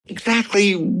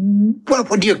exactly what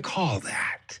would you call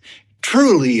that?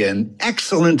 Truly an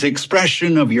excellent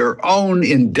expression of your own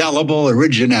indelible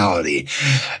originality.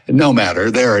 No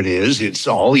matter, there it is. It's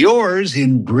all yours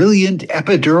in brilliant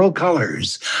epidural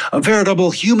colors. A veritable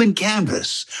human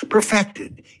canvas,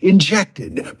 perfected,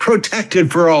 injected,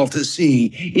 protected for all to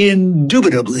see,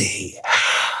 indubitably.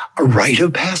 A rite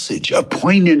of passage, a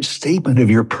poignant statement of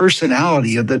your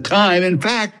personality at the time. In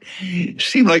fact,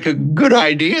 seemed like a good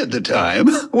idea at the time.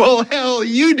 Well, hell,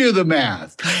 you do the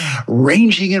math.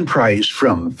 Ranging in price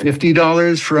from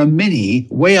 $50 for a mini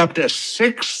way up to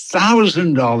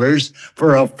 $6,000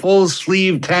 for a full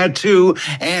sleeve tattoo.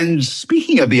 And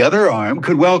speaking of the other arm,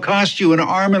 could well cost you an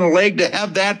arm and a leg to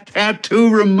have that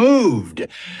tattoo removed.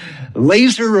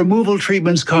 Laser removal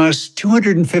treatments cost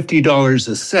 $250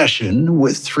 a session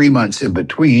with 3 months in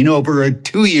between over a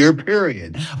 2-year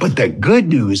period. But the good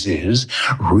news is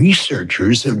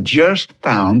researchers have just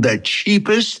found the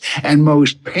cheapest and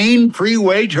most pain-free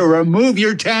way to remove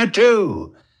your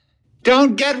tattoo.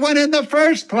 Don't get one in the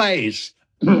first place.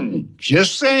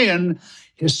 Just saying.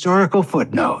 Historical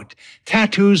footnote.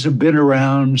 Tattoos have been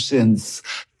around since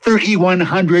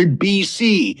 3100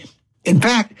 BC. In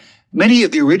fact, many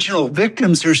of the original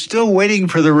victims are still waiting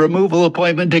for the removal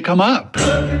appointment to come up. Look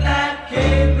at that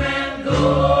cake.